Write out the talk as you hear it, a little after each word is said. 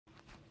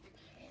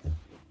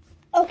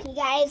Okay,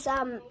 guys,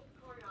 I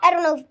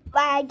don't know if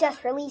I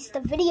just released a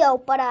video,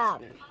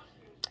 but,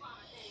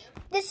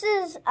 this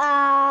is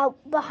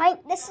behind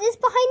the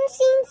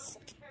scenes,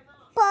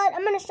 but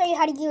I'm going to show you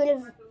how to get rid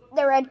of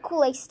the red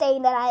Kool-Aid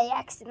stain that I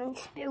accidentally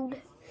spilled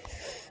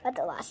at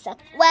the last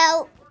second.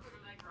 Well,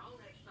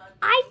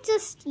 I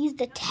just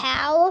used a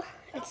towel.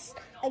 It's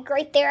like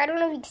right there. I don't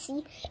know if you can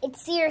see.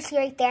 It's seriously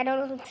right there. I don't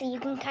know if you can see. You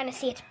can kind of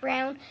see it's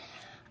brown.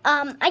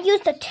 I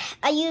used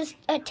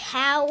a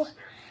towel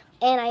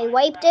and I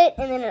wiped it,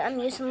 and then I'm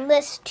using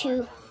this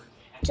to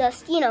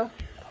just,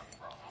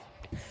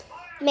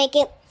 make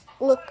it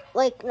look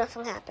like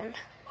nothing happened.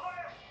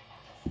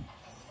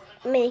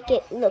 Make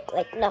it look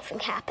like nothing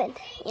happened,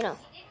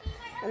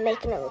 I'm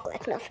making it look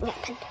like nothing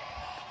happened.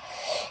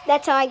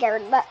 That's how I get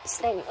rid of that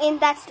stain,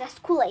 and that's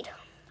just Kool-Aid.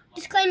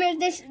 Disclaimer,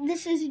 this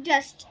is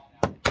just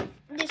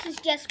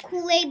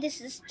Kool-Aid.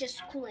 This is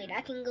just Kool-Aid.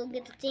 I can go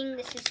get the thing.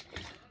 This is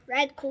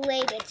red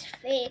Kool-Aid. It's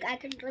fake. I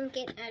can drink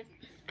it.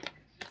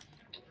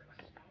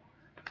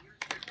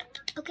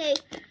 Okay.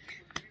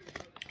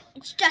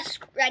 It's just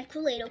red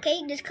Kool-Aid,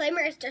 okay?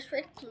 Disclaimer, it's just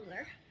red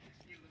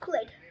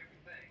Kool-Aid.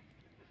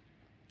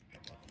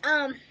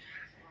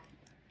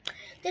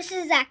 This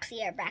is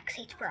actually a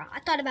backstage bra.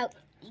 I thought about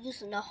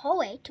using the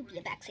Hoey to be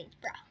a backstage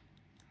bra.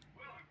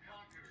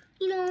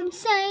 You know what I'm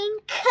saying?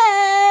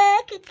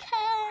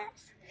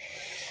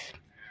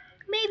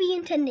 Maybe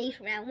in 10 days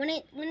from now, when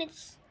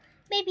it's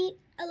maybe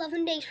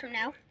 11 days from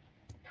now,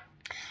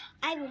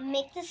 I will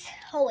make this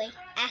Hoey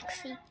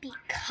actually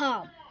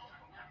become,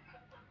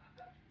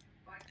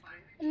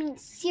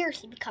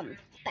 seriously become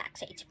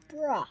backstage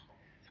bra.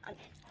 I'm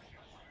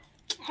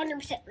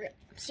 100% real.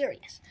 I'm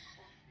serious.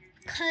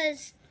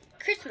 Cause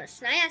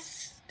Christmas, and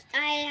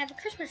I have a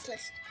Christmas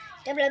list.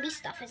 WWE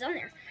stuff is on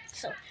there,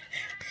 so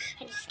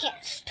I just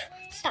can't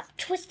stop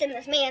twisting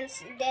this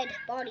man's dead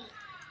body.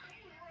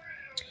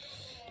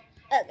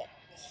 Okay,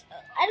 so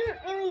I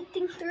don't really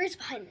think there is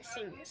behind the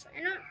scenes.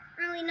 I don't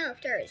really know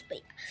if there is, but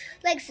yeah.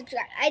 Like,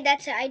 subscribe. I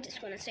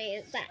just want to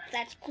say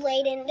that's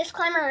Kool-Aid, and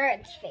disclaimer,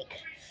 it's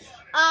fake.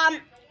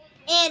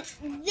 And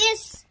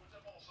this,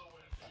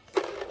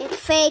 it's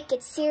fake.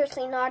 It's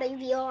seriously not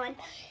even on.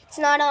 It's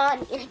not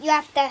on. You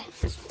have to,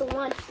 it's the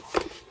one.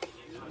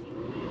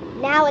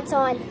 Now it's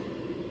on.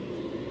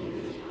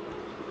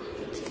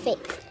 It's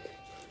fake.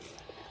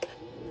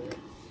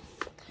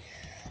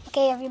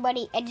 Okay,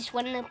 everybody, I just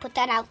wanted to put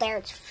that out there.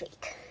 It's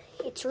fake.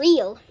 It's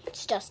real.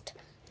 It's just,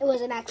 it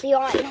wasn't actually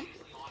on.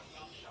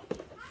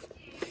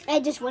 I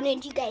just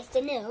wanted you guys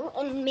to know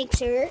and make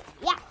sure,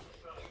 yeah.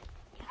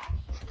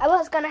 I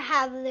was going to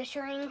have this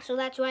ring, so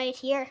that's why it's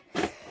here.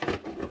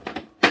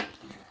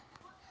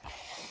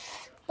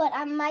 But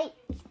I might,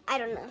 I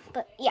don't know,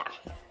 but yeah.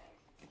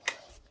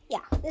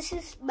 Yeah, this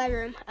is my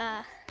room.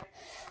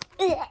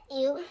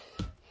 Ew.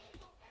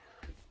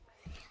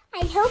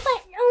 I hope I,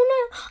 oh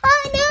no, I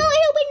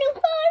hope I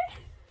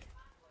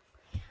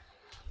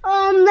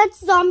know. That's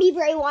Zombie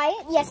Bray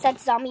Wyatt. Yes,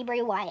 that's Zombie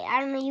Bray Wyatt.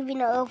 I don't even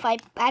know if I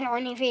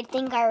don't even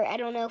think I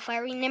don't know if I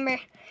remember.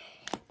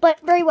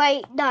 But Bray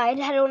Wyatt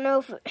died. I don't know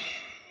if,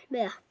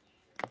 yeah.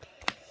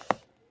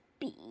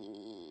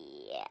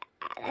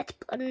 That's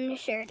blood on the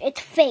shirt.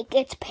 It's fake.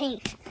 It's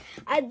paint.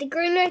 I have the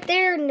green right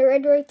there and the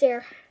red right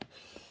there.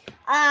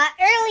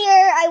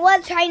 Earlier, I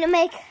was trying to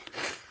make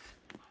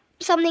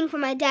something for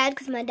my dad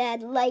because my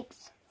dad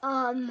likes,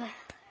 an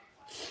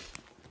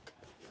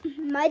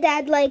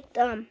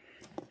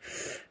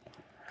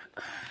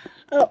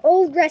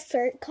old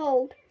wrestler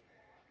called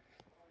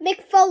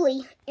Mick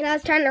Foley, and I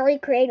was trying to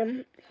recreate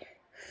him.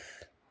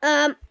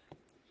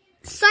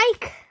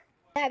 Psych!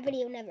 That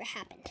video never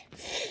happened.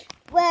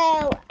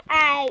 Well,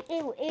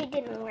 it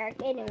didn't work.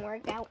 It didn't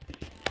work out.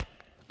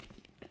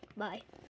 Bye.